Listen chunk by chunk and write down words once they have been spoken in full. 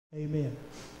Amen.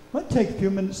 I want to take a few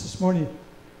minutes this morning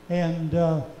and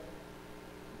I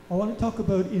want to talk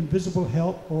about invisible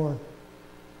help or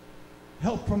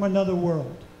help from another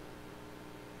world.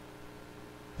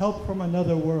 Help from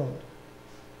another world.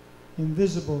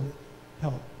 Invisible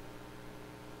help.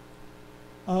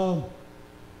 I want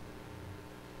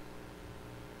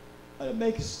to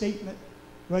make a statement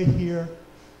right here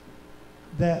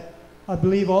that I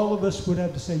believe all of us would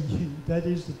have to say, that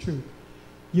is the truth.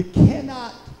 You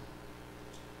cannot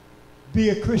be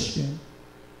a Christian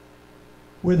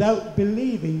without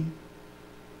believing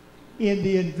in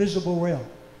the invisible realm.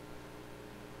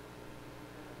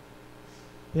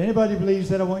 If anybody believes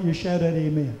that, I want you to shout out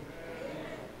amen.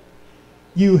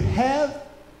 You have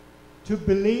to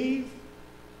believe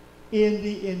in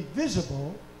the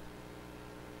invisible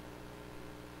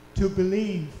to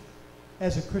believe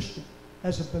as a Christian,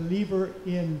 as a believer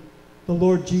in the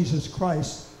Lord Jesus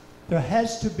Christ. There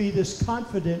has to be this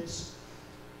confidence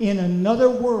in another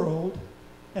world,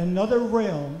 another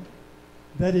realm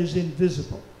that is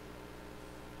invisible.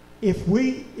 If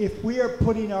we are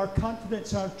putting our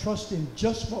confidence, our trust in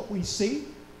just what we see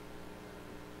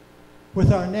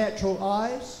with our natural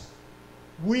eyes,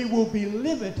 we will be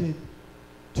limited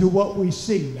to what we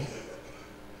see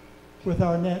with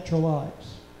our natural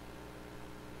eyes.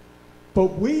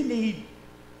 But we need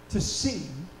to see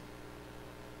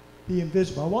the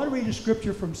invisible. I want to read a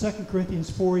scripture from 2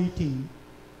 Corinthians 4:18.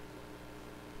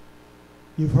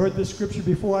 You've heard this scripture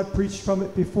before. I preached from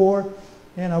it before,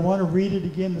 and I want to read it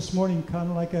again this morning, kind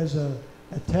of like as a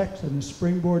text and a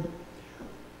springboard.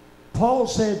 Paul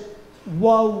said,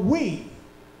 while we,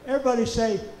 everybody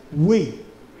say we.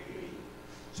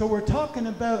 So we're talking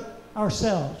about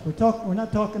ourselves. We're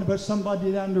not talking about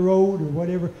somebody down the road or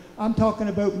whatever. I'm talking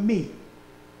about me.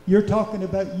 You're talking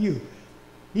about you.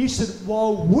 He said,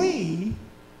 while we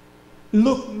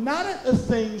look not at the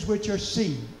things which are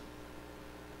seen.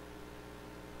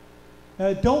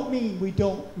 It don't mean we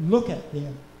don't look at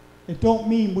them. It don't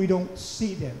mean we don't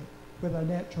see them with our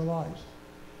natural eyes.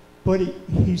 But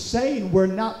he's saying we're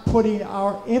not putting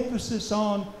our emphasis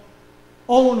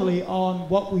only on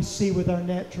what we see with our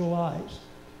natural eyes.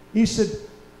 He said,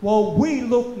 well, we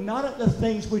look not at the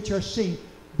things which are seen,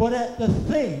 but at the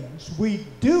things. We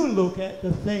do look at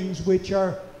the things which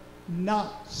are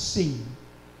not seen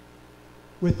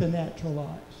with the natural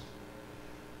eyes.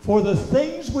 For the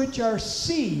things which are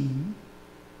seen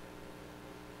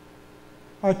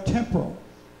are temporal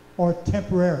or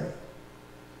temporary.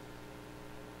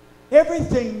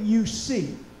 Everything you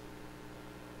see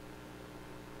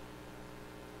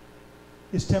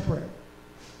is temporary.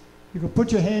 You can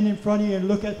put your hand in front of you and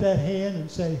look at that hand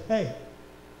and say, hey,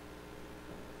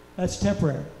 that's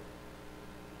temporary.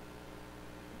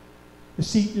 The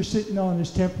seat you're sitting on is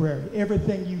temporary.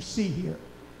 Everything you see here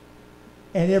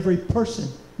and every person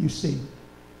you see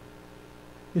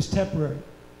is temporary.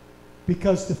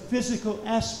 Because the physical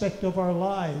aspect of our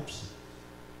lives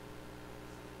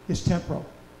is temporal.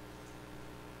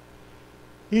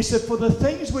 He said, for the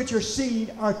things which are seen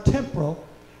are temporal,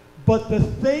 but the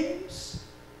things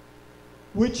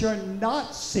which are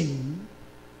not seen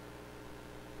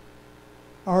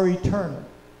are eternal.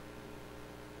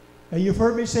 Now, you've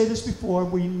heard me say this before.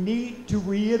 We need to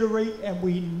reiterate and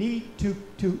we need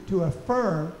to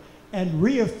affirm and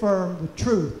reaffirm the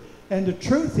truth. And the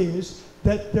truth is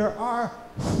that there are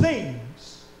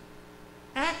things,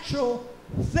 actual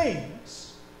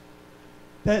things,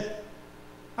 that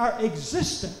are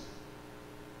existent,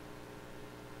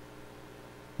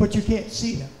 but you can't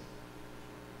see them.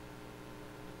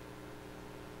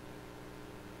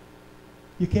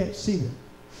 You can't see them.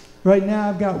 Right now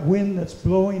I've got wind that's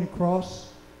blowing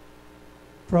across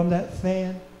from that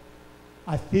fan.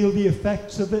 I feel the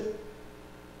effects of it,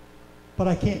 but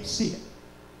I can't see it.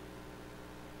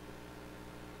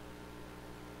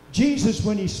 Jesus,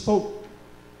 when he spoke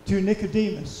to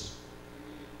Nicodemus,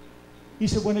 he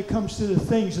said, when it comes to the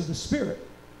things of the Spirit,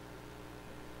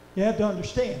 you have to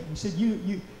understand. He said,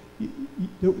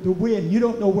 the wind, you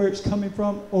don't know where it's coming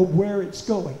from or where it's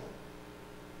going.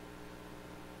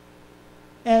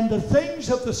 And the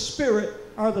things of the Spirit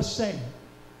are the same.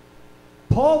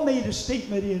 Paul made a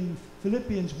statement in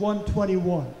Philippians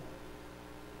 1:21.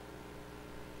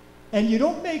 And you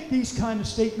don't make these kind of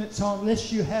statements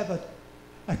unless you have a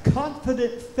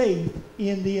confident faith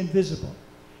in the invisible.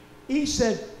 He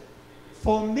said,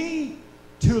 for me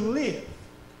to live,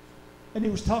 and he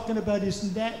was talking about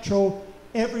his natural,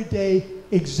 everyday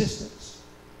existence.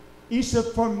 He said,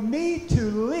 for me to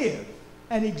live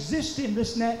and exist in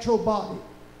this natural body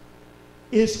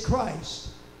is Christ,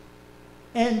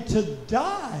 and to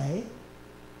die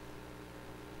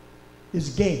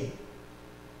is gain.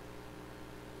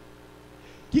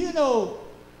 Do you know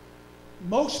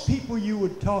most people you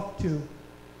would talk to,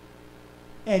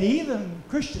 and even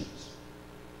Christians,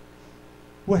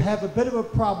 would have a bit of a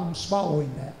problem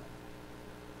swallowing that?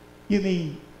 You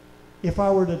mean, if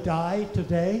I were to die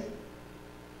today,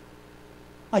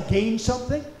 I gain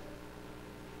something?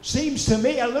 Seems to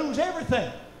me I lose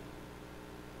everything.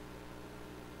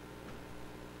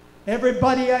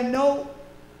 Everybody I know,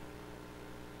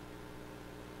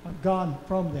 I'm gone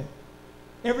from there.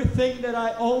 Everything that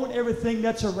I own, everything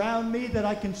that's around me that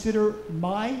I consider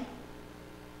mine,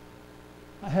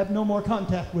 I have no more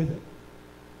contact with it.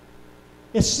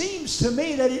 It seems to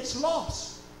me that it's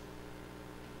loss.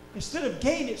 Instead of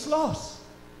gain, it's loss.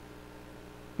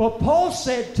 But Paul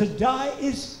said to die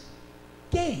is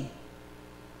gain.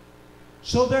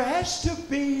 So there has to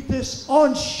be this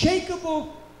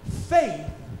unshakable faith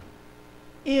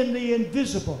in the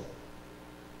invisible.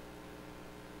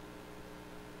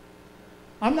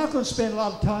 I'm not going to spend a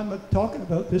lot of time talking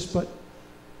about this, but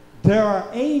there are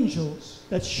angels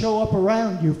that show up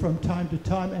around you from time to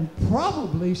time and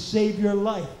probably save your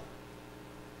life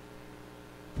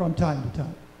from time to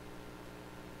time.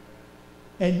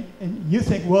 And you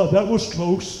think, well, that was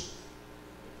close.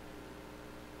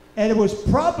 And it was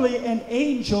probably an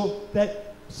angel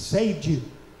that saved you,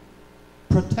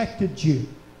 protected you.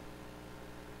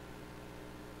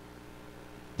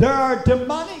 There are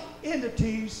demonic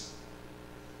entities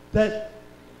that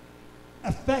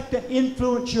affect and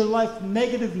influence your life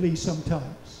negatively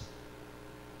sometimes.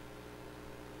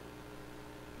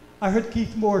 I heard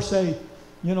Keith Moore say,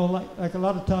 you know, like a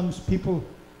lot of times people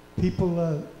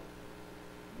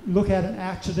look at an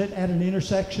accident at an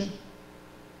intersection.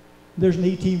 There's an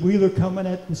 18-wheeler coming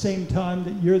at the same time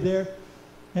that you're there.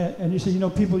 And you say, you know,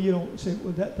 people, you know, say,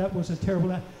 well, that was a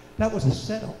terrible act. That was a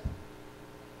setup.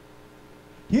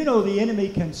 You know the enemy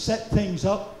can set things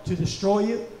up to destroy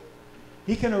you.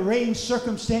 He can arrange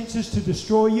circumstances to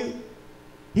destroy you.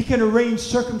 He can arrange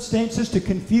circumstances to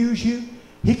confuse you.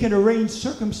 He can arrange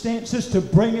circumstances to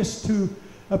bring us to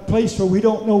a place where we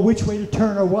don't know which way to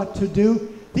turn or what to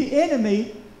do. The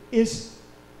enemy is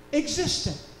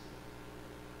existent.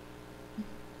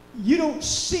 You don't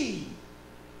see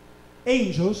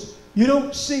angels. You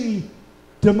don't see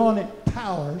demonic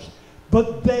powers,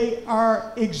 but they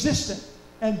are existent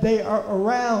and they are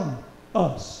around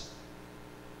us.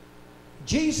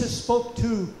 Jesus spoke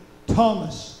to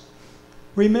Thomas.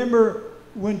 Remember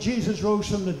when Jesus rose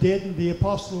from the dead and the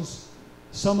apostles,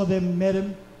 some of them met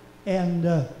him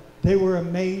and they were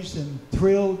amazed and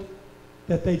thrilled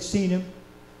that they'd seen him.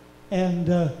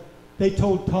 And they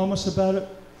told Thomas about it.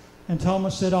 And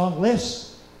Thomas said,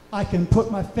 unless I can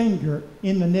put my finger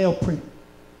in the nail print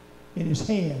in his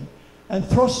hand and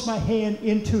thrust my hand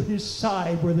into his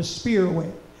side where the spear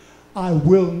went, I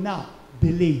will not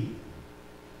believe.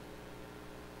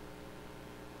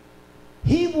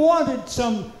 He wanted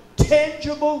some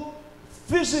tangible,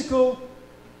 physical,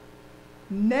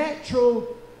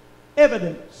 natural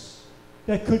evidence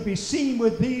that could be seen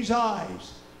with these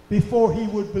eyes before he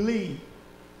would believe.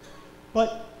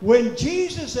 But when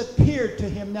Jesus appeared to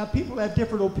him, now people have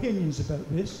different opinions about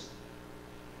this,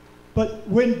 but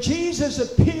when Jesus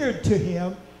appeared to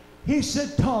him, he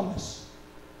said, Thomas,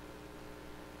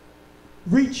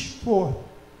 reach forth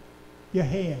your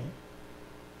hand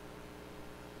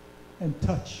and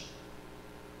touch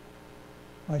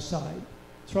my side.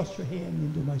 Thrust your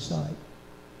hand into my side.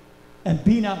 And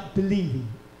be not believing,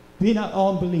 be not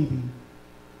unbelieving,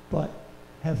 but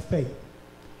have faith.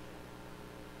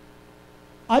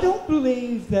 I don't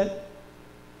believe that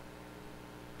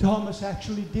Thomas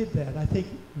actually did that. I think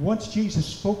once Jesus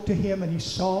spoke to him and he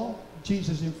saw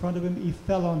Jesus in front of him, he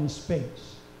fell on his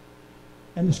face.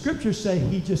 And the scriptures say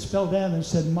he just fell down and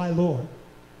said, my Lord,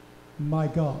 my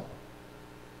God.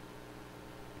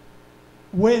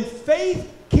 When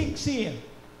faith kicks in,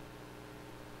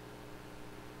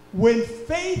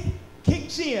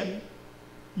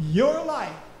 your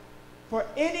life, for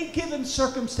any given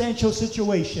circumstantial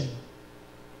situation,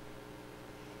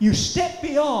 you step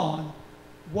beyond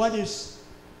what is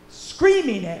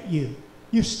screaming at you.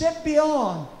 You step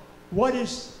beyond what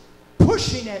is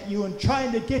pushing at you and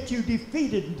trying to get you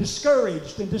defeated and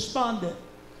discouraged and despondent.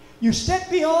 You step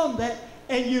beyond that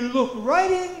and you look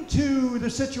right into the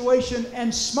situation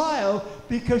and smile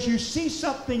because you see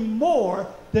something more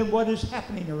than what is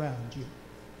happening around you.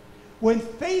 When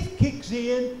faith kicks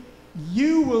in,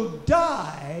 you will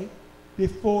die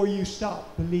before you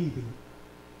stop believing.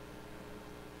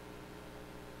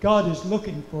 God is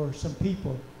looking for some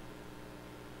people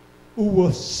who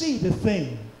will see the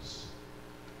things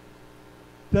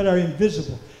that are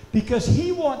invisible, because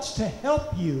he wants to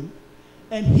help you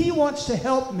and he wants to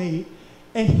help me,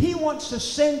 And he wants to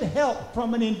send help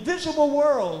from an invisible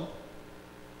world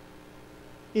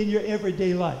in your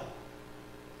everyday life.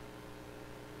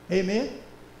 Amen?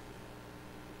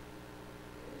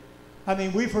 I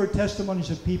mean, we've heard testimonies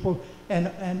of people,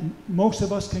 and most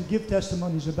of us can give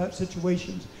testimonies about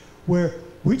situations where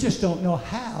we just don't know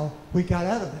how we got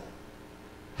out of it,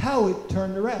 how it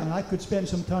turned around. I could spend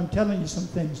some time telling you some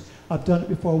things. I've done it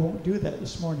before. I won't do that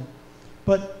this morning.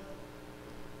 But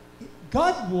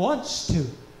God wants to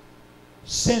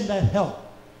send that help.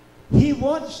 He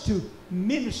wants to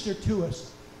minister to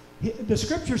us. The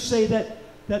scriptures say that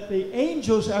the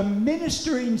angels are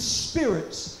ministering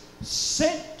spirits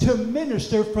sent to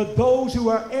minister for those who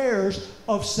are heirs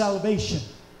of salvation.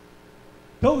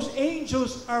 Those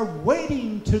angels are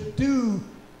waiting to do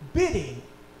bidding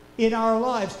in our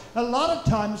lives. A lot of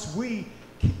times we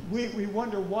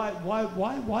wonder why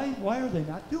are they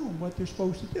not doing what they're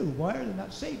supposed to do? Why are they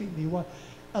not saving me? Why?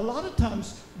 A lot of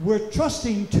times we're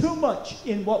trusting too much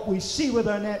in what we see with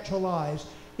our natural eyes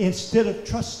instead of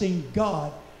trusting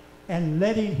God and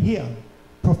letting Him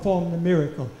perform the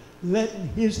miracle, letting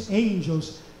His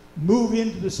angels move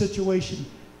into the situation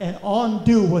and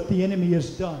undo what the enemy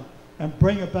has done and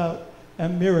bring about a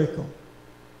miracle.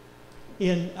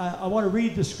 I want to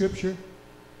read the scripture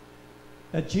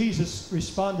that Jesus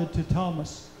responded to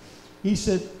Thomas. He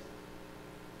said,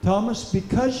 Thomas,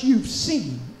 because you've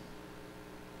seen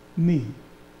me,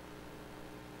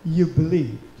 you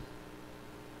believed.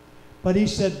 But he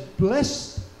said,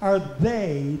 blessed are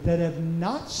they that have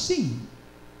not seen,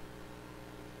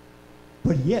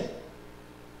 but yet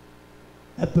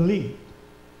have believed.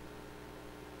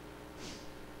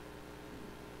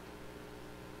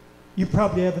 You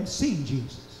probably haven't seen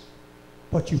Jesus,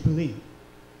 but you believe.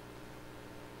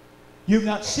 You've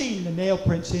not seen the nail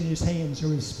prints in his hands or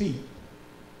his feet,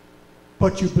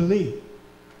 but you believe.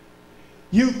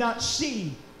 You've not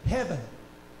seen heaven,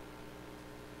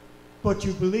 but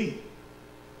you believe.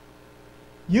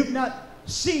 You've not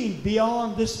seen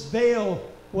beyond this veil,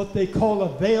 what they call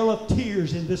a veil of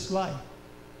tears in this life.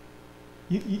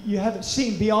 You haven't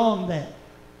seen beyond that,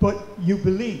 but you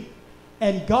believe.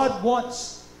 And God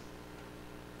wants,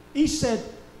 He said,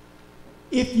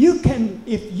 if you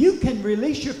can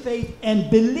release your faith and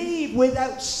believe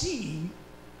without seeing,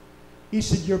 He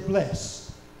said, you're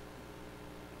blessed.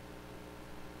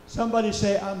 Somebody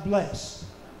say, I'm blessed.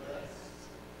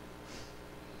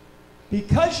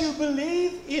 Because you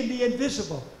believe in the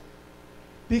invisible,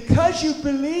 because you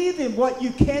believe in what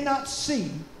you cannot see,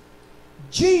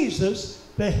 Jesus,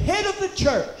 the head of the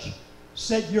church,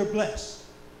 said you're blessed.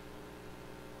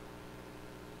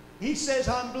 He says,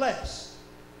 I'm blessed.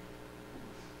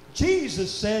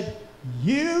 Jesus said,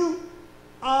 you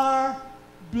are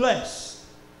blessed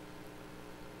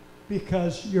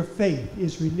because your faith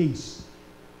is released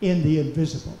in the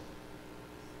invisible.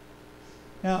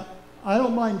 Now, I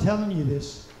don't mind telling you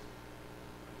this.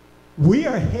 We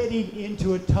are heading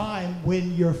into a time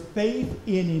when your faith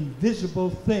in invisible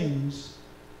things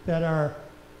that are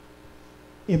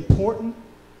important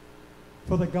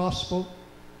for the gospel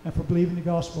and for believing the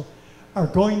gospel are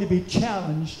going to be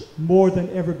challenged more than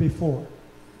ever before.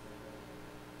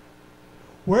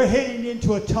 We're heading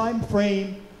into a time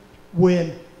frame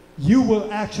when you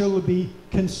will actually be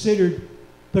considered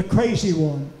the crazy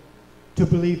one to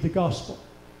believe the gospel.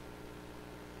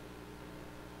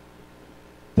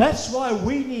 That's why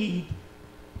we need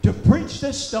to preach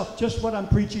this stuff, just what I'm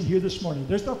preaching here this morning.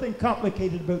 There's nothing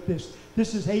complicated about this.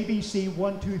 This is ABC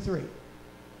 1, 2, 3.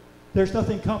 There's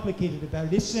nothing complicated about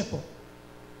it. It's simple.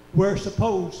 We're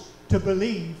supposed to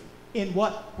believe in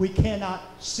what we cannot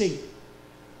see.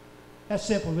 That's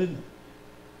simple, isn't it?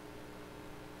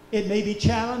 It may be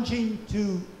challenging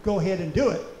to go ahead and do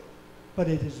it, but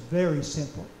it is very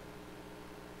simple.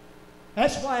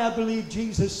 That's why I believe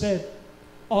Jesus said,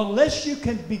 unless you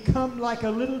can become like a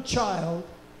little child,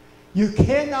 you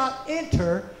cannot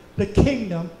enter the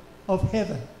kingdom of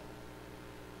heaven.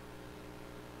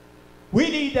 We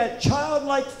need that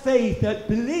childlike faith that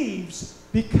believes,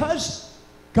 because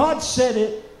God said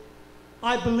it,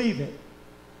 I believe it.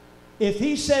 If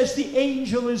He says the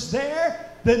angel is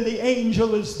there, then the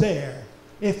angel is there.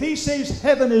 If He says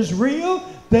heaven is real,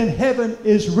 then heaven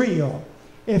is real.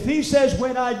 If He says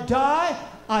when I die,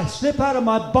 I slip out of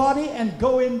my body and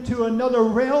go into another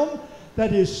realm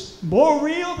that is more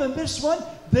real than this one,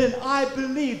 then I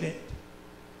believe it.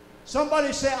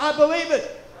 Somebody say, I believe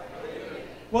it.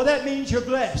 Well, that means you're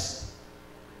blessed.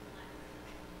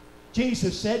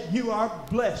 Jesus said, you are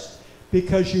blessed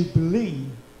because you believe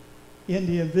in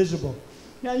the invisible.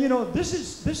 Now, you know, this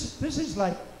is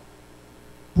like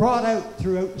brought out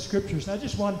throughout the scriptures. And I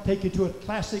just want to take you to a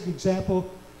classic example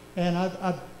And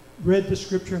I've read the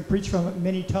scripture and preached from it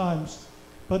many times.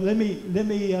 But let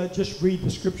me just read the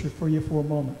scripture for you for a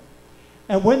moment.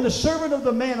 And when the servant of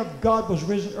the man of God was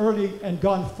risen early and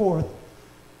gone forth,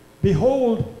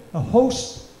 behold, a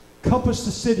host compassed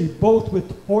the city, both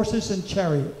with horses and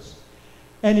chariots.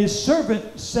 And his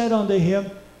servant said unto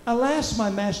him, Alas, my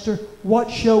master,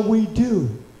 what shall we do?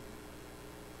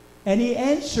 And he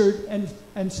answered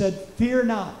and said, Fear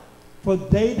not, for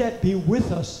they that be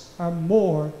with us are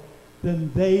more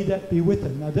than they that be with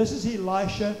them. Now this is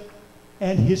Elisha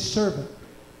and his servant.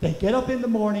 They get up in the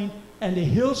morning, and the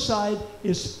hillside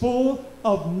is full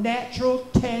of natural,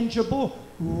 tangible,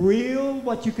 real,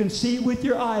 what you can see with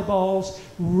your eyeballs,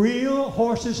 real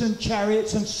horses and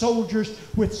chariots and soldiers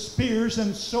with spears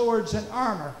and swords and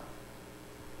armor.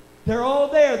 They're all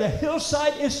there. The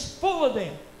hillside is full of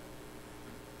them.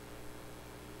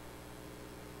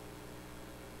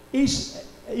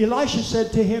 Elisha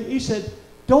said to him, he said,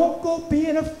 don't go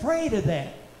being afraid of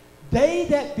that. They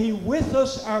that be with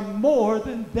us are more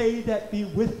than they that be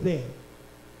with them.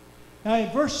 Now in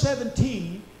verse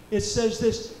 17, it says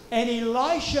this, and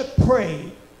Elisha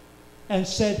prayed and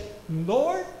said,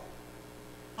 Lord,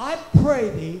 I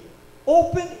pray thee,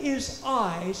 open his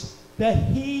eyes that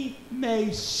he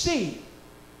may see.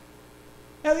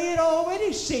 Now he had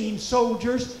already seen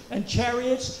soldiers and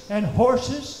chariots and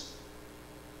horses.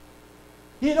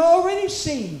 He had already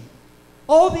seen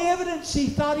all the evidence he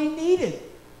thought he needed.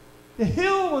 The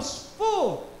hill was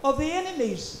full of the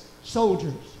enemy's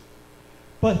soldiers.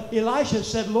 But Elisha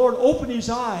said, Lord, open his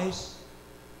eyes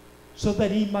so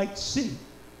that he might see.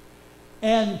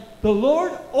 And the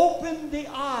Lord opened the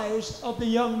eyes of the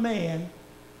young man,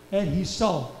 and he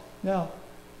saw. Now,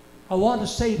 I want to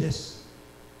say this.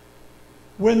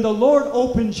 When the Lord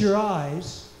opens your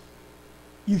eyes,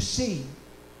 you see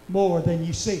more than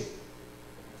you see.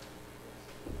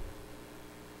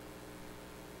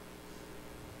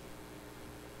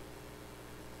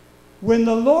 When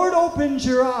the Lord opens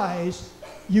your eyes,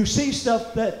 you see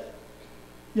stuff that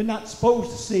you're not supposed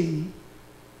to see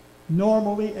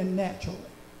normally and naturally.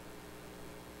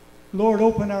 Lord,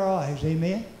 open our eyes,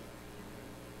 amen?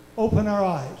 Open our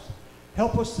eyes.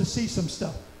 Help us to see some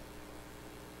stuff.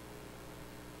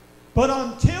 But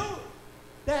until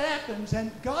that happens,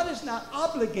 and God is not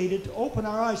obligated to open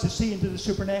our eyes to see into the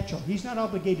supernatural. He's not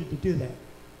obligated to do that.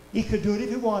 He could do it if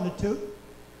he wanted to,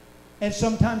 and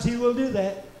sometimes he will do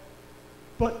that.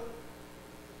 But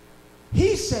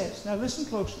he says, now listen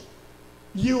closely,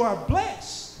 you are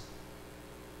blessed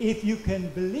if you can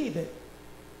believe it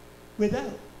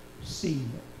without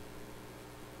seeing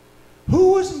it.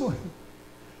 Who was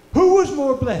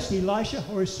more blessed, Elisha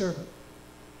or his servant?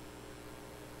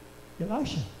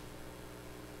 Elisha.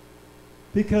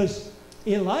 Because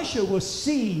Elisha was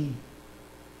seeing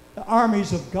the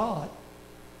armies of God.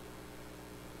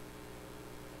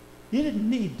 He didn't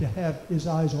need to have his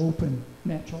eyes open,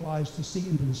 natural eyes, to see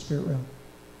into the spirit realm.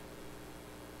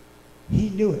 He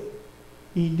knew it.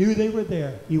 He knew they were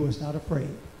there. He was not afraid.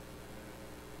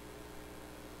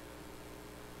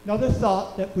 Another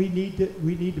thought that we need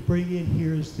to bring in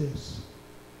here is this.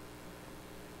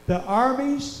 The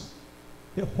armies,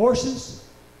 the horses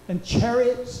and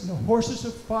chariots and the horses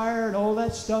of fire and all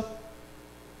that stuff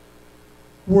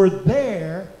were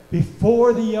there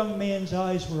before the young man's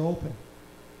eyes were open.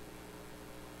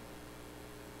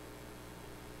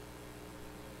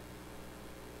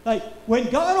 Like, when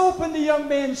God opened the young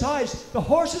man's eyes, the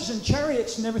horses and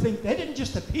chariots and everything, they didn't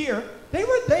just appear. They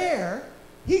were there.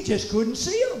 He just couldn't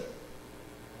see them.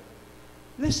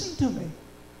 Listen to me.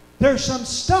 There's some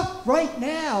stuff right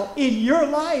now in your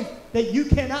life that you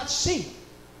cannot see.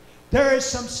 There is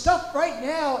some stuff right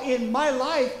now in my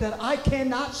life that I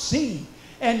cannot see.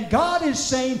 And God is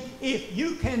saying, if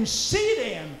you can see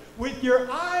them with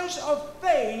your eyes of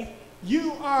faith,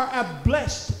 you are a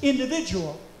blessed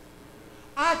individual.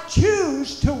 I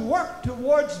choose to work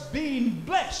towards being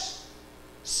blessed,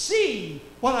 seeing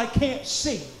what I can't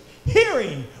see,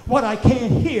 hearing what I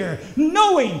can't hear,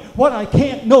 knowing what I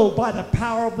can't know by the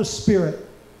power of the Spirit.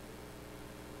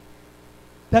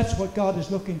 That's what God is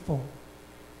looking for.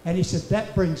 And he said,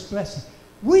 that brings blessing.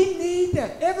 We need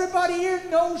that. Everybody here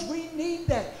knows we need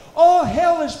that. All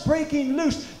hell is breaking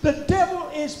loose. The devil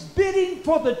is bidding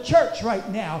for the church right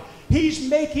now. He's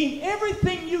making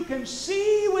everything you can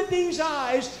see with these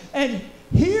eyes and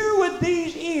hear with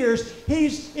these ears.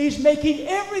 He's making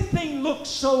everything look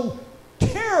so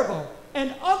terrible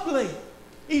and ugly.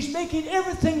 He's making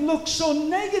everything look so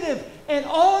negative and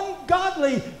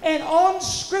ungodly and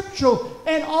unscriptural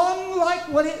and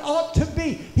unlike what it ought to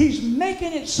be. He's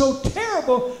making it so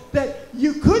terrible that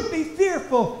you could be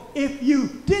fearful if you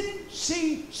didn't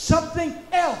see something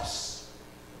else.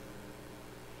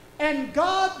 And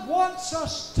God wants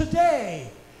us today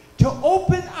to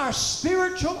open our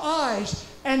spiritual eyes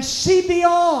and see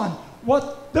beyond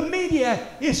what the media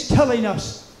is telling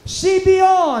us. See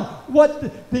beyond what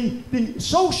the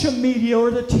social media or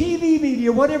the TV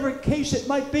media, whatever case it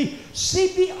might be.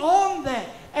 See beyond that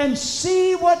and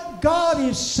see what God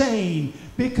is saying.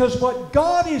 Because what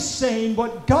God is saying,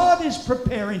 what God is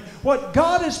preparing, what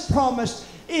God has promised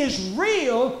is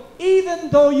real even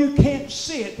though you can't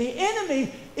see it. The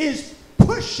enemy is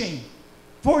pushing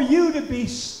for you to be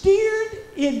steered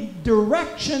in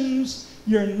directions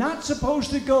you're not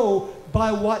supposed to go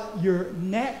by what your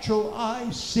natural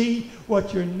eyes see,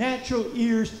 what your natural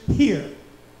ears hear.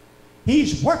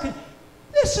 He's working.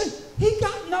 Listen, he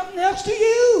got nothing else to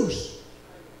use.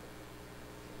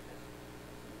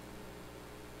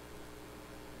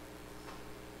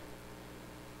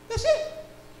 That's it.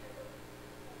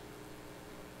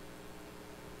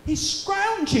 He's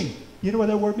scrounging. You know what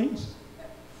that word means?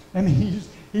 I mean,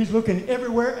 he's looking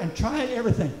everywhere and trying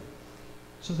everything.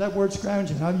 So that word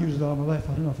scrounging, I've used it all my life.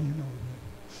 I don't know if you know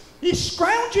it. He's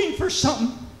scrounging for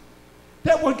something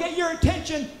that will get your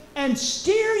attention and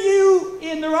steer you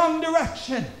in the wrong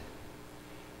direction.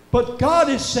 But God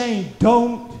is saying,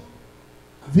 don't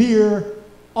veer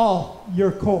off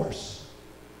your course.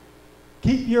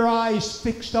 Keep your eyes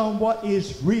fixed on what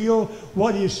is real,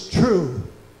 what is true.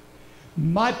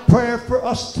 My prayer for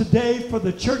us today, for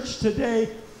the church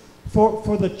today,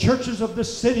 for the churches of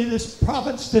this city, this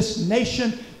province, this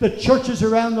nation, the churches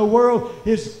around the world,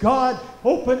 is God,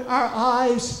 open our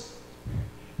eyes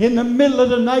in the middle of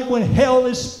the night when hell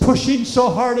is pushing so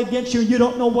hard against you. You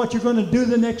don't know what you're going to do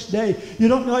the next day. You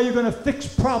don't know how you're going to fix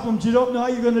problems. You don't know how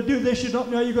you're going to do this. You don't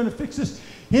know how you're going to fix this.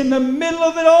 In the middle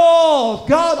of it all,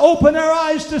 God, open our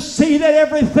eyes to see that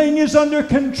everything is under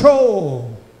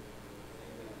control.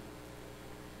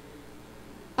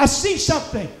 I see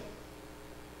something.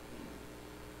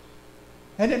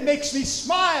 And it makes me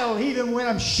smile even when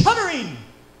I'm shuddering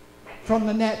from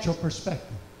the natural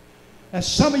perspective. And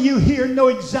some of you here know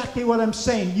exactly what I'm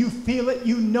saying. You feel it,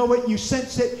 you know it, you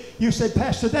sense it. You say,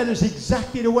 Pastor, that is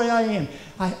exactly the way I am.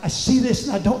 I see this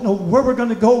and I don't know where we're going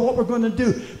to go, what we're going to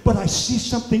do. But I see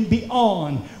something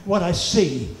beyond what I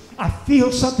see. I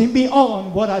feel something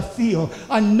beyond what I feel.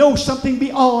 I know something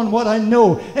beyond what I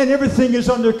know. And everything is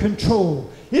under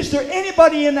control. Is there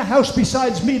anybody in the house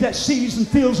besides me that sees and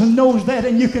feels and knows that,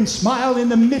 and you can smile in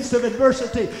the midst of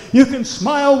adversity? You can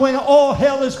smile when all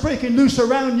hell is breaking loose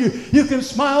around you. You can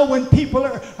smile when people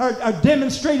are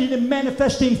demonstrating and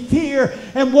manifesting fear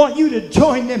and want you to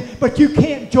join them, but you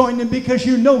can't join them because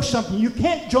you know something. You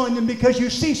can't join them because you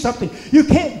see something. You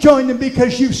can't join them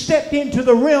because you've stepped into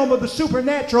the realm of the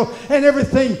supernatural and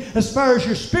everything, as far as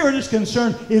your spirit is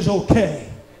concerned, is okay.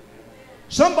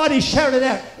 Somebody shouted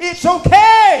out, it's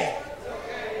okay. It's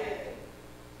okay.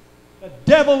 The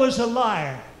devil is a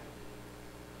liar.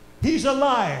 He's a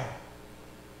liar.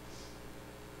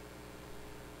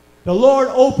 The Lord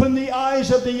opened the eyes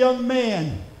of the young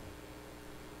man.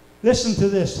 Listen to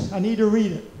this. I need to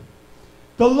read it.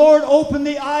 The Lord opened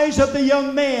the eyes of the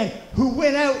young man who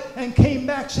went out and came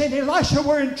back saying, Elisha,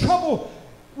 we're in trouble.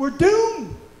 We're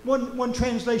doomed. One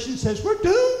translation says, we're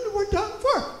doomed. We're done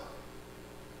for.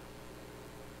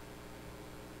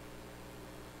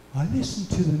 I listen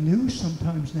to the news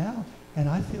sometimes now, and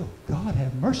I feel, God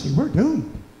have mercy, we're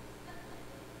doomed.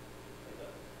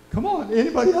 Come on,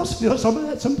 anybody else feel some of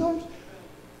that sometimes?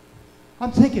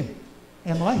 I'm thinking,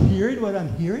 am I hearing what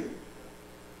I'm hearing?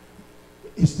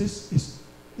 Is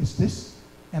this,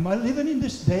 am I living in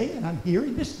this day and I'm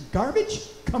hearing this garbage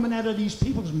coming out of these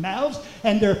people's mouths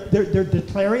and they're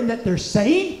declaring that they're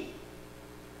saying?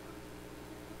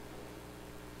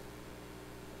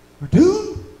 We're doomed.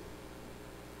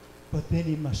 But then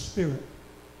in my spirit,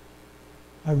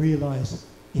 I realize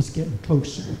it's getting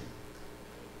closer.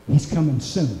 He's coming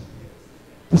soon.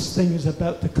 This thing is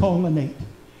about to culminate.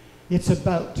 It's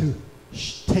about to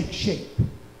take shape.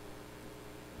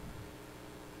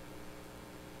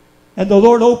 And the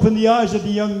Lord opened the eyes of the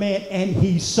young man, and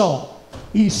he saw.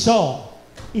 He saw.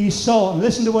 He saw. And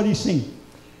listen to what he's seen.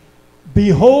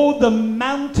 Behold, the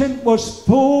mountain was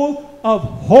full of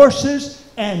horses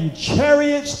and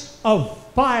chariots of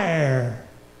fire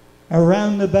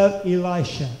around about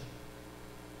Elisha.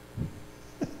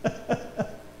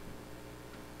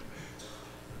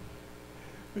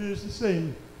 Here's the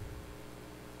thing.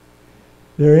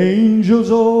 There are angels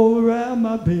all around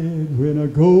my bed when I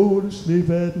go to sleep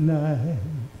at night.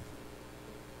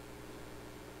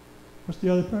 What's the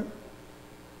other part?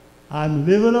 I'm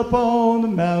living up on the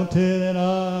mountain and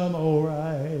I'm all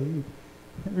right.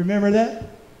 Remember that?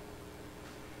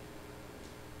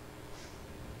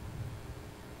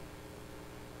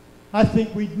 I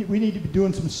think we need to be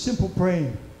doing some simple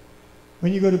praying.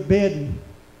 When you go to bed and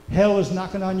hell is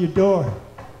knocking on your door,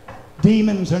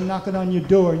 demons are knocking on your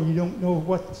door, and you don't know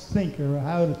what to think or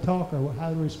how to talk or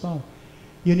how to respond,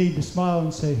 you need to smile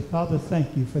and say, Father,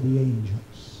 thank you for the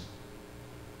angels.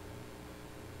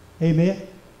 Amen?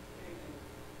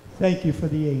 Thank you for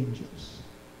the angels.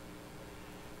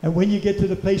 And when you get to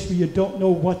the place where you don't know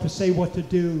what to say, what to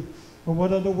do, or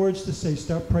what other words to say,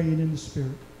 start praying in the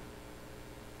Spirit.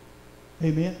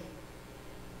 Amen?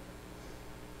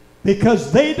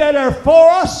 Because they that are for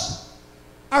us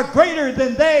are greater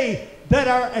than they that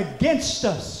are against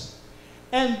us.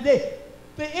 And the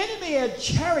enemy had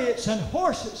chariots and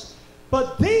horses,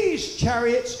 but these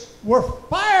chariots were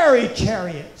fiery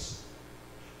chariots.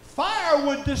 Fire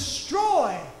would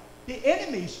destroy the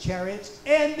enemy's chariots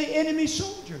and the enemy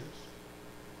soldiers.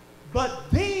 But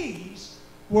these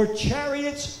were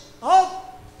chariots of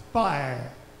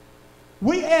fire.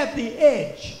 We have the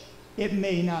edge. It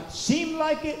may not seem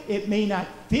like it. It may not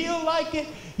feel like it.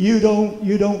 You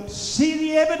don't see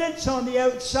the evidence on the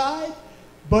outside,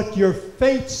 but your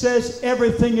faith says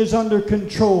everything is under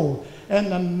control.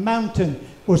 And the mountain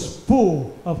was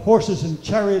full of horses and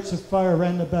chariots of fire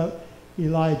round about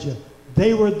Elijah.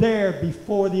 They were there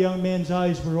before the young man's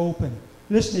eyes were open.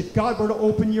 Listen, if God were to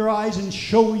open your eyes and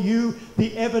show you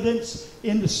the evidence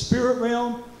in the spirit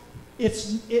realm,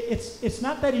 it's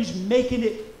not that he's making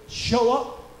it show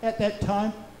up at that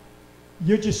time.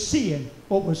 You're just seeing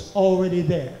what was already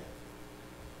there.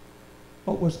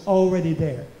 What was already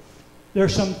there. There are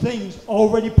some things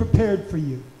already prepared for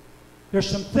you. There's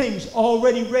some things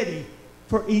already ready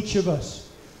for each of us.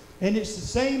 And it's the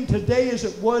same today as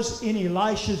it was in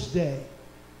Elisha's day.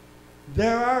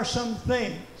 There are some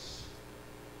things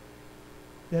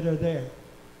that are there.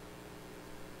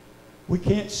 We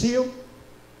can't see them,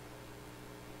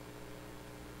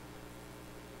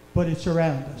 but it's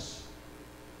around us.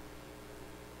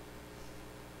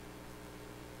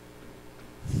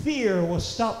 Fear will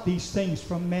stop these things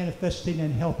from manifesting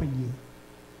and helping you,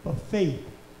 but faith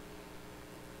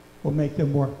will make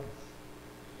them work.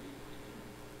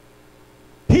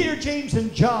 Peter, James,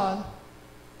 and John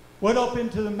went up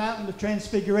into the mountain of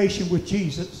transfiguration with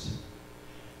Jesus.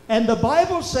 And the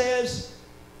Bible says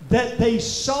that they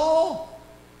saw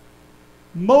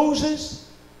Moses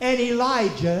and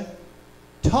Elijah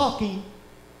talking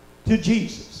to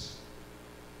Jesus.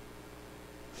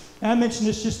 And I mentioned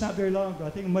this just not very long ago.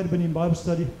 I think it might have been in Bible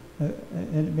study,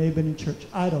 and it may have been in church.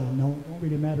 I don't know. It don't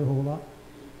really matter a whole lot.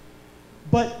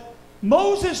 But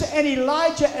Moses and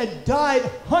Elijah had died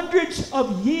hundreds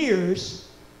of years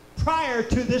prior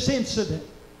to this incident.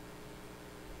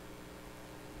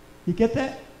 You get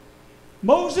that?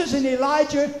 Moses and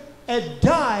Elijah had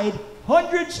died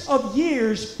hundreds of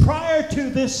years prior to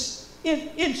this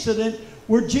incident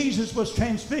where Jesus was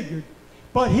transfigured.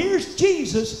 But here's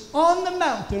Jesus on the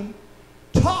mountain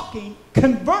talking,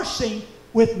 conversing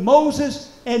with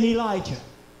Moses and Elijah.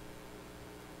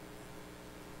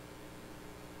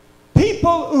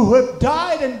 People who have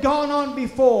died and gone on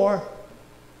before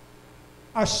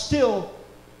are still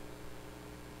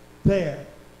there.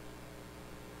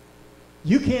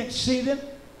 You can't see them,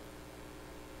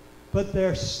 but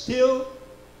they're still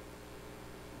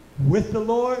with the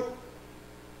Lord.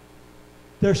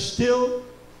 They're still,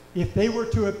 if they were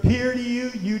to appear to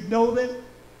you, you'd know them.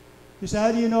 You say,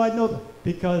 how do you know I'd know them?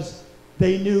 Because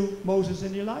they knew Moses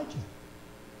and Elijah.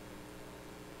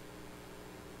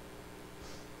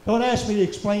 Don't ask me to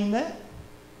explain that.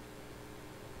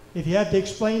 If you have to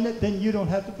explain it, then you don't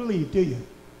have to believe, do you?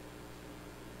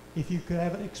 If you could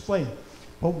have it explained.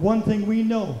 But one thing we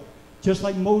know, just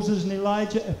like Moses and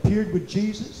Elijah appeared with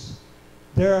Jesus,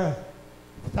 there are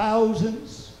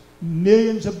thousands,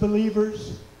 millions of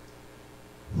believers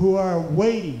who are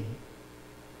waiting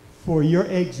for your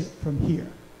exit from here.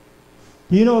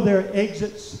 Do you know there are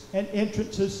exits and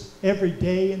entrances every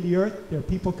day in the earth? There are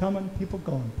people coming, people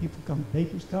going, people coming,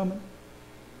 babies coming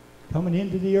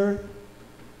into the earth,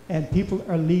 and people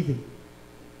are leaving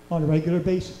on a regular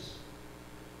basis.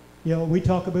 You know, we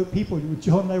talk about people.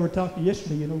 Joe and I were talking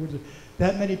yesterday, you know,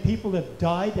 that many people have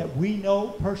died that we know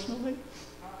personally.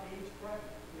 Our age bracket,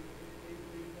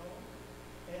 we know.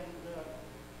 And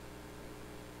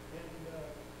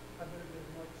I better get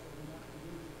much so we're not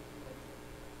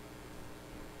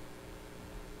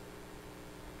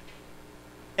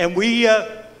losing And we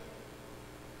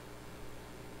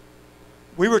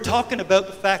were talking about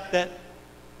the fact that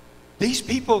these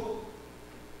people,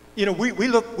 you know,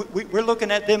 we're looking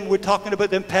at them, we're talking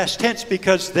about them past tense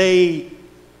because they've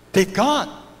gone,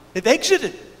 they've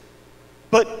exited.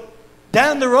 But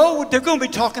down the road, they're going to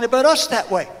be talking about us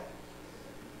that way.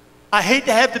 I hate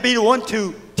to have to be the one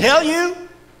to tell you,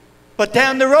 but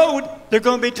down the road, they're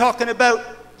going to be talking about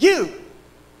you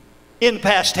in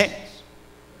past tense.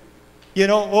 You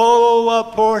know,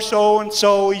 oh, poor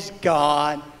so-and-so, he's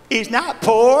gone. He's not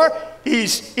poor.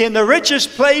 He's in the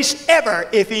richest place ever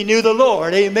if he knew the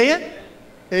Lord. Amen?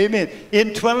 Amen.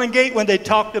 In Twillingate, when they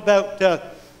talked about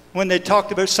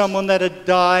someone that had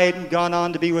died and gone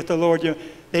on to be with the Lord, you know,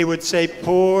 they would say,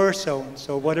 poor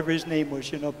so-and-so, whatever his name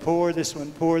was, you know, poor this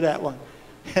one, poor that one.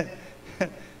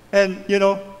 And, you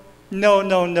know,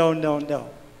 no.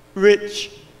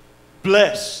 Rich,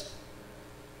 blessed.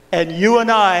 And you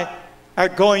and I are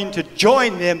going to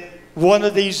join them one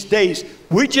of these days.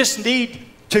 We just need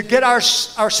to get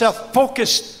ourselves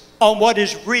focused on what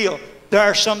is real. There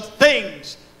are some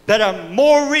things that are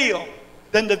more real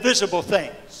than the visible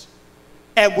things.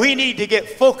 And we need to get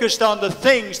focused on the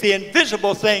things, the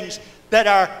invisible things that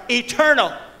are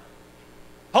eternal.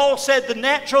 Paul said the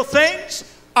natural things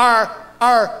are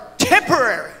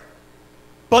temporary.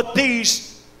 But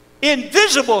these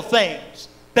invisible things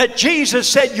that Jesus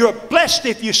said, you're blessed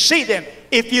if you see them,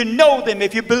 if you know them,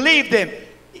 if you believe them.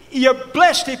 You're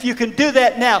blessed if you can do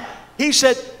that now. He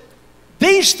said,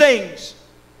 these things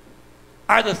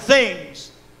are the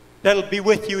things that'll be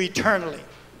with you eternally,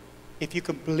 if you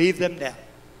can believe them now.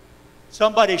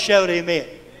 Somebody shout amen.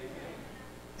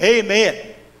 Amen.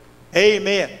 Amen.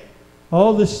 Amen.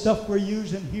 All this stuff we're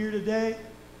using here today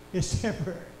is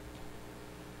temporary.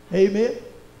 Amen.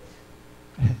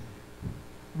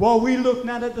 While we look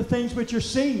not at the things which are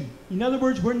seen. In other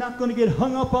words, we're not going to get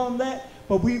hung up on that,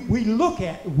 but we look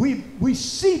at, we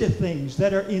see the things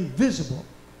that are invisible.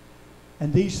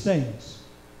 And these things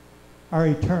are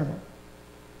eternal.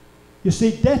 You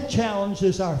see, death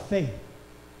challenges our faith.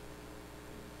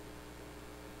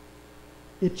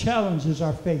 It challenges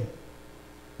our faith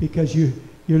because you're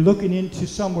looking into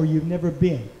somewhere you've never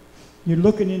been. You're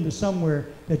looking into somewhere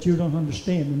that you don't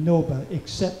understand and know about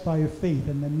except by your faith.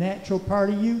 And the natural part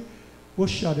of you will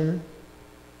shudder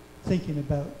thinking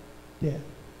about death.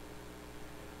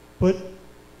 But,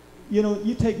 you know,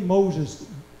 you take Moses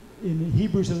in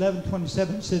Hebrews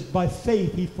 11:27, it says, by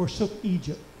faith he forsook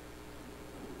Egypt.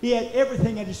 He had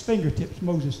everything at his fingertips,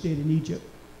 Moses did in Egypt.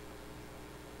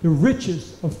 The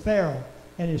riches of Pharaoh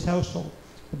and his household.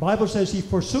 The Bible says he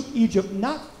forsook Egypt,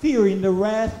 not fearing the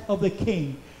wrath of the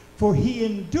king. For he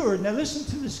endured, now listen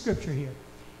to the scripture here.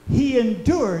 He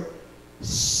endured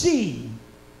seeing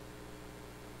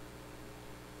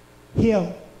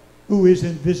him who is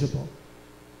invisible.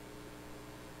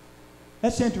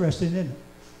 That's interesting, isn't it?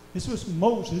 This was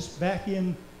Moses back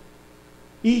in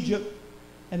Egypt,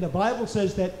 and the Bible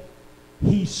says that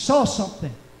he saw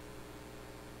something.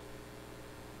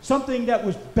 Something that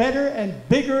was better and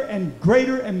bigger and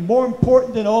greater and more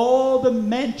important than all the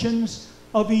mansions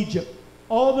of Egypt.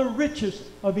 All the riches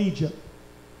of Egypt,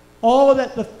 all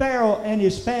that the Pharaoh and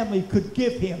his family could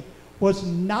give him was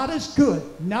not as good,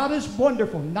 not as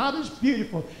wonderful, not as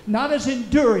beautiful, not as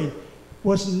enduring,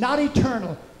 was not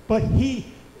eternal, but he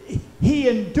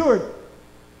endured.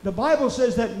 The Bible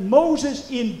says that Moses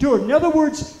endured. In other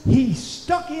words, he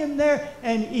stuck in there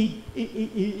and he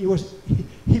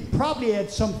probably had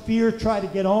some fear try to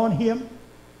get on him,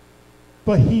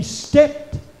 but he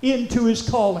stepped into his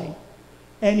calling.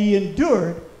 And he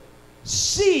endured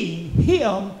seeing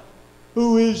him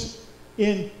who is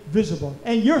invisible.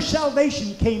 And your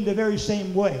salvation came the very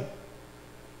same way.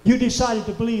 You decided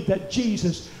to believe that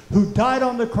Jesus, who died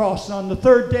on the cross, and on the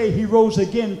third day he rose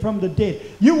again from the dead.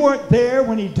 You weren't there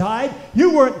when he died.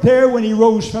 You weren't there when he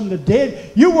rose from the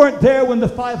dead. You weren't there when the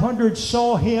 500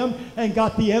 saw him and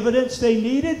got the evidence they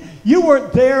needed. You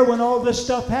weren't there when all this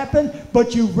stuff happened,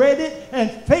 but you read it and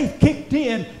faith kicked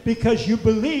in because you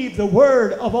believed the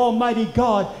word of Almighty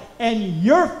God. And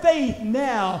your faith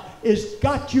now has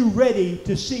got you ready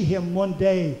to see him one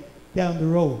day down the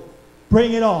road.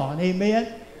 Bring it on.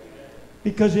 Amen.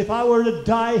 Because if I were to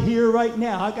die here right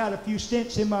now, I got a few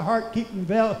stents in my heart keeping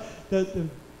the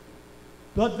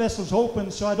blood vessels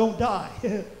open so I don't die.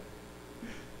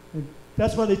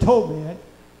 That's what they told me.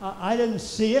 I didn't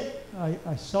see it.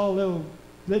 I saw little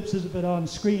glimpses of it on the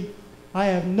screen. I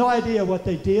have no idea what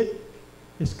they did.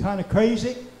 It's kind of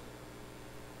crazy.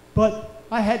 But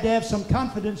I had to have some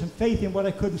confidence and faith in what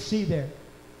I couldn't see there.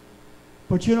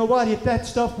 But you know what? If that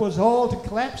stuff was all to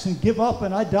collapse and give up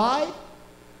and I died,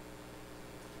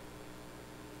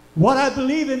 what I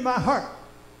believe in my heart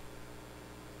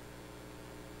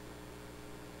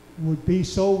would be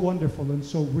so wonderful and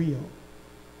so real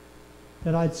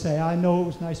that I'd say, I know it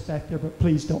was nice back there, but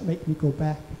please don't make me go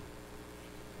back.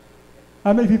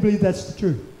 How many of you believe that's the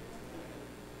truth?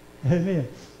 Amen.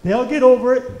 They'll get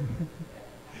over it.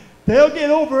 They'll get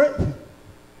over it.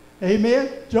 Amen.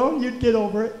 Joan, you'd get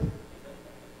over it.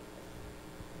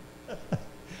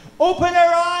 Open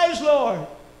our eyes, Lord.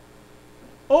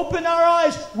 Open our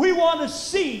eyes. We want to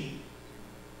see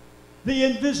the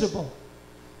invisible.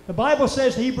 The Bible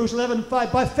says, Hebrews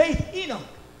 11:5, by faith Enoch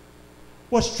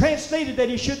was translated that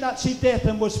he should not see death,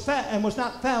 and was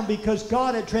not found because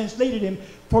God had translated him.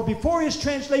 For before his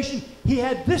translation, he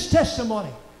had this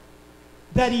testimony,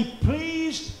 that he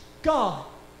pleased God.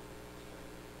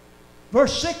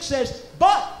 Verse 6 says,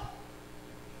 but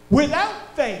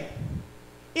without faith,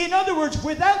 in other words,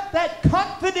 without that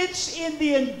confidence in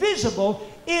the invisible,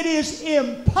 it is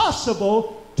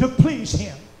impossible to please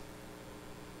him.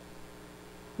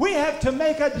 We have to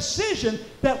make a decision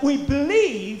that we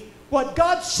believe what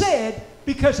God said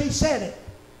because he said it.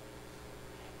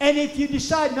 And if you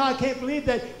decide, no, I can't believe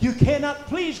that, you cannot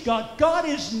please God. God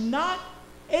is not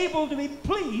able to be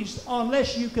pleased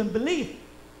unless you can believe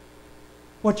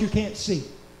what you can't see.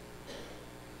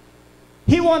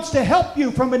 He wants to help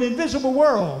you from an invisible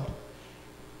world.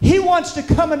 He wants to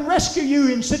come and rescue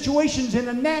you in situations in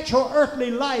a natural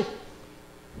earthly life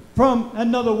from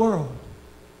another world.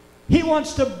 He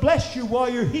wants to bless you while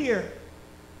you're here,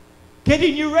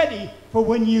 getting you ready for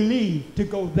when you leave to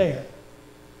go there.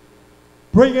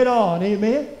 Bring it on,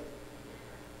 amen?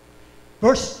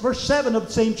 Verse 7 of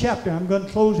the same chapter. I'm going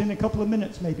to close in a couple of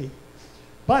minutes maybe.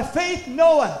 By faith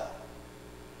Noah,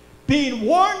 being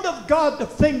warned of God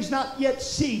of things not yet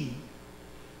seen,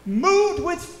 moved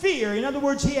with fear. In other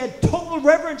words, he had total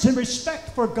reverence and respect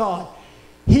for God.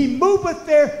 He moved with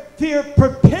fear,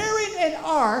 preparing an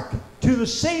ark to the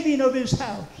saving of his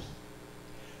house,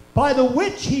 by the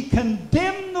which he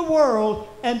condemned the world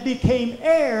and became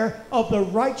heir of the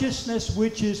righteousness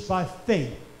which is by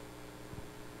faith.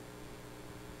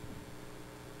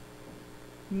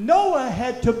 Noah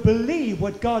had to believe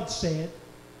what God said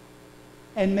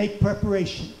and make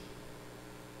preparation.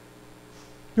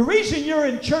 The reason you're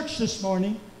in church this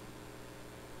morning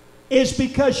is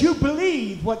because you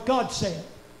believe what God said.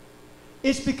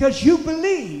 It's because you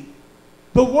believe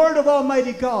the Word of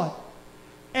Almighty God.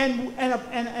 And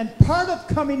part of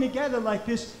coming together like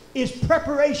this is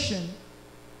preparation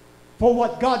for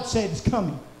what God said is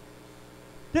coming.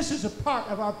 This is a part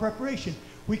of our preparation.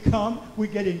 We come, we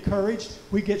get encouraged,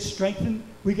 we get strengthened,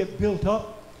 we get built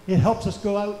up. It helps us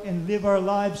go out and live our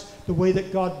lives the way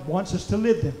that God wants us to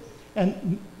live them.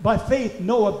 And by faith,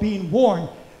 Noah being warned,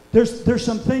 there's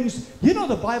some things, you know,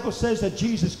 the Bible says that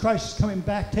Jesus Christ is coming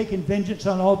back, taking vengeance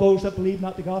on all those that believe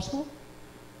not the gospel.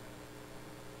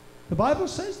 The Bible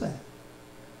says that.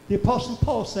 The Apostle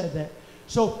Paul said that.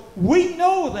 So we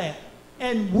know that,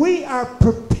 and we are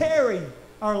preparing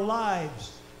our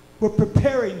lives. We're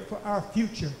preparing for our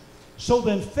future. So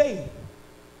then faith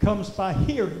comes by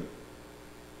hearing,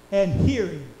 and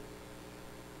hearing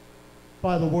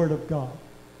by the Word of God.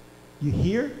 You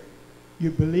hear,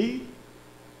 you believe.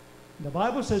 The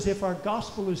Bible says if our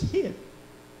gospel is hid,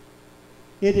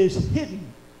 it is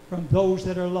hidden from those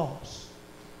that are lost,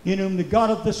 in whom the God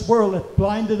of this world hath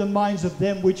blinded the minds of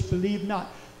them which believe not,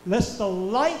 lest the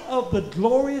light of the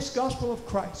glorious gospel of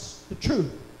Christ, the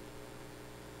truth,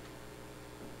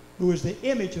 who is the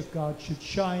image of God, should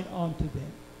shine unto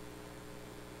them.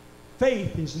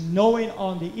 Faith is knowing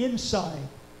on the inside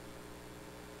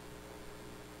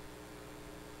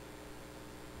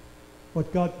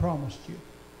what God promised you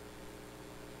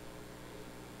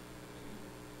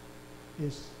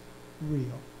is real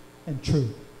and true.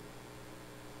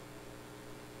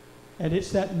 And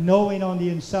it's that knowing on the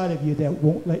inside of you that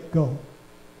won't let go.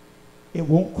 It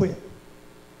won't quit.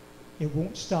 It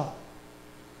won't stop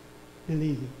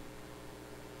believing.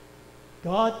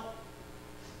 God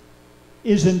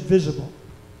is invisible.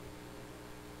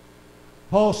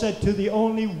 Paul said to the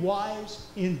only wise,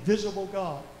 invisible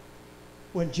God,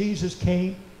 when Jesus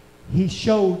came, he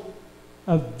showed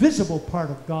a visible part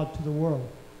of God to the world,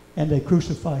 and they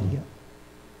crucified him.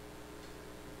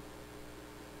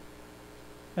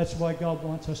 That's why God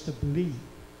wants us to believe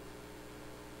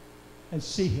and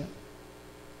see him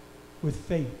with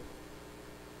faith.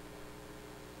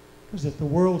 Because if the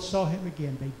world saw him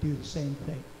again, they'd do the same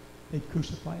thing. They'd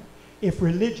crucify him. If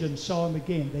religion saw him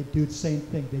again, they'd do the same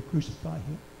thing. They'd crucify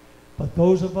him. But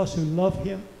those of us who love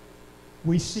him,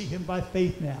 we see him by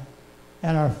faith now.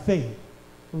 And our faith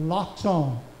locks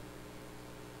on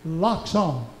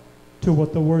to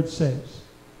what the Word says.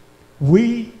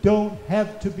 We don't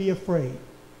have to be afraid.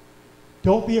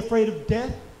 Don't be afraid of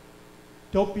death.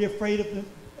 Don't be afraid of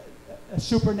the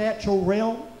supernatural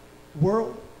realm,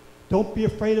 world. Don't be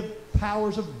afraid of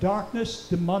powers of darkness,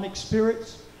 demonic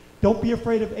spirits. Don't be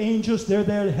afraid of angels. They're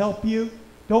there to help you.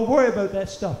 Don't worry about that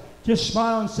stuff. Just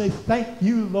smile and say, thank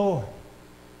you, Lord,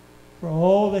 for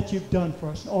all that you've done for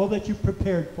us, all that you've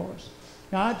prepared for us.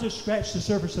 Now, I just scratched the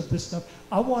surface of this stuff.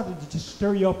 I wanted to just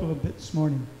stir you up a little bit this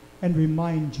morning and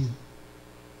remind you,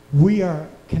 we are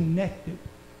connected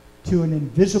to an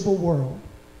invisible world.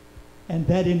 And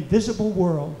that invisible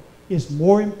world is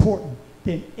more important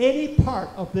than any part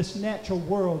of this natural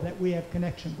world that we have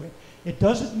connection with. It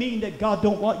doesn't mean that God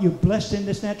don't want you blessed in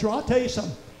this natural. I'll tell you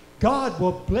something. God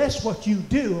will bless what you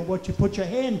do and what you put your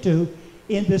hand to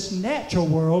in this natural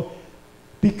world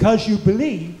because you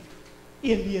believe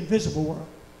in the invisible world.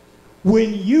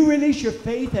 When you release your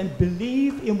faith and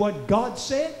believe in what God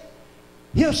said,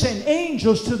 He'll send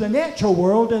angels to the natural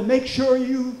world to make sure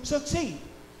you succeed,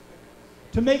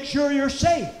 to make sure you're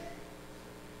safe,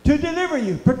 to deliver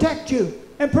you, protect you,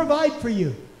 and provide for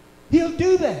you. He'll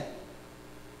do that.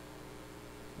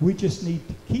 We just need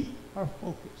to keep our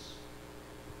focus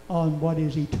on what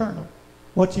is eternal.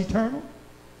 What's eternal?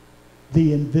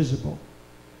 The invisible.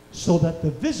 So that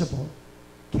the visible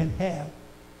can have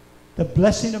the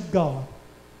blessing of God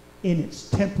in its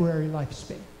temporary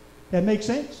lifespan. That makes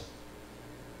sense?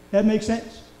 That makes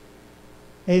sense?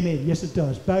 Amen. Yes, it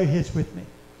does. Bow your heads with me.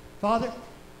 Father,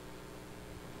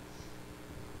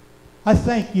 I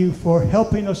thank you for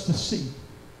helping us to see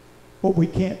what we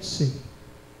can't see.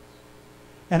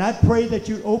 And I pray that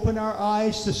you open our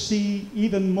eyes to see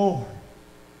even more.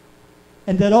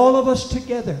 And that all of us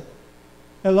together,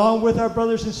 along with our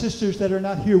brothers and sisters that are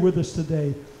not here with us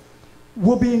today,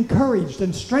 will be encouraged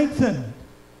and strengthened.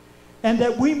 And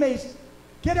that we may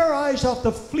get our eyes off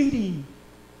the fleeting,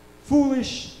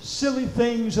 foolish, silly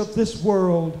things of this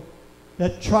world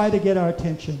that try to get our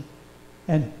attention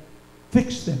and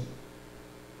fix them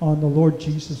on the Lord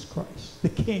Jesus Christ, the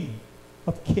King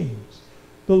of kings,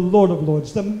 the Lord of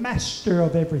lords, the master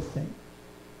of everything.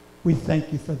 We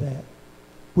thank you for that.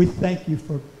 We thank you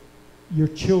for your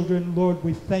children, Lord.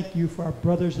 We thank you for our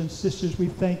brothers and sisters. We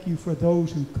thank you for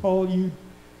those who call you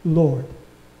Lord.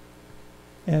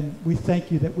 And we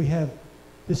thank you that we have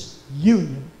this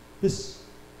union, this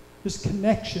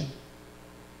connection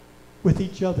with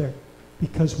each other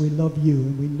because we love you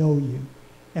and we know you.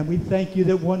 And we thank you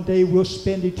that one day we'll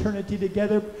spend eternity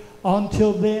together.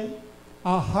 Until then,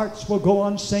 our hearts will go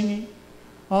on singing.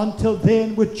 Until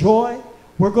then, with joy,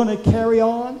 we're going to carry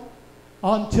on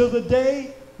until the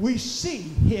day we see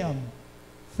him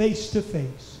face to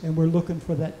face. And we're looking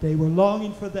for that day. We're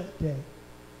longing for that day.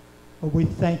 But we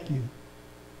thank you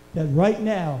that right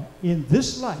now, in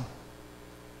this life,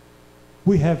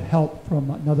 we have help from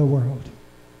another world.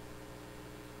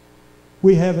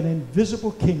 We have an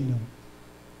invisible kingdom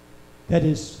that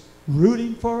is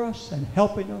rooting for us and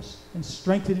helping us and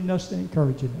strengthening us and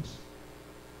encouraging us.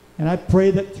 And I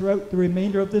pray that throughout the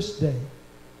remainder of this day,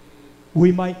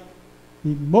 we might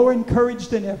be more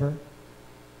encouraged than ever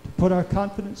to put our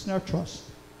confidence and our trust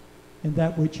in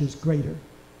that which is greater,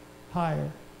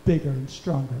 higher, bigger, and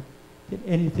stronger than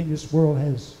anything this world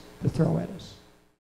has to throw at us.